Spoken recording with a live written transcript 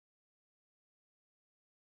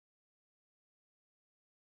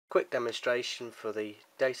quick demonstration for the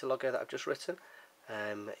data logger that I've just written.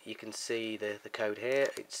 You can see the code here.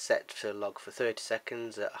 It's set to log for 30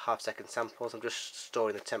 seconds at half-second samples. I'm just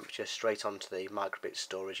storing the temperature straight onto the microbit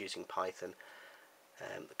storage using Python.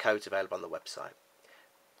 The code's available on the website.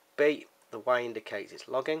 B, the Y indicates it's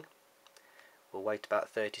logging. We'll wait about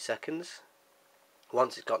 30 seconds.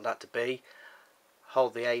 Once it's got that to B,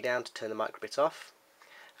 hold the A down to turn the microbit off.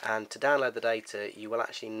 And to download the data, you will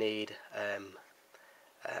actually need an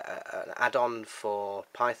add-on for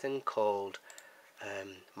Python called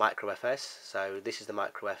MicroFS. So this is the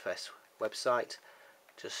MicroFS website.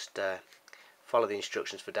 Just follow the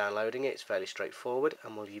instructions for downloading it. It's fairly straightforward,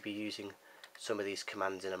 and we'll be using some of these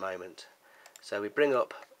commands in a moment. So we bring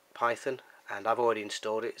up Python, and I've already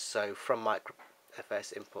installed it. So from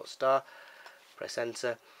MicroFS import star, press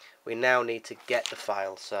enter. We now need to get the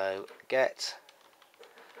file. So get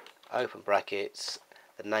open brackets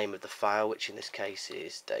the name of the file, which in this case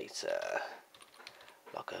is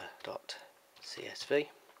DataLogger.csv.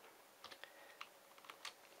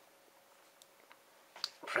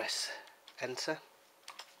 Press enter.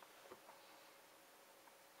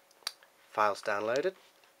 File's downloaded.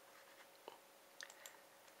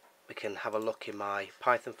 We can have a look in my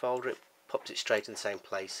Python folder. It pops it straight in the same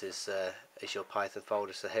place as your Python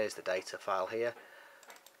folder. So here's the data file here.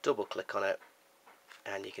 Double click on it,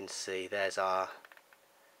 and you can see there's our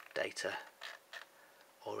data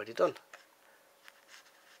already done.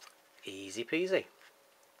 Easy peasy.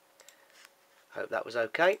 Hope that was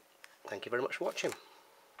okay. Thank you very much for watching.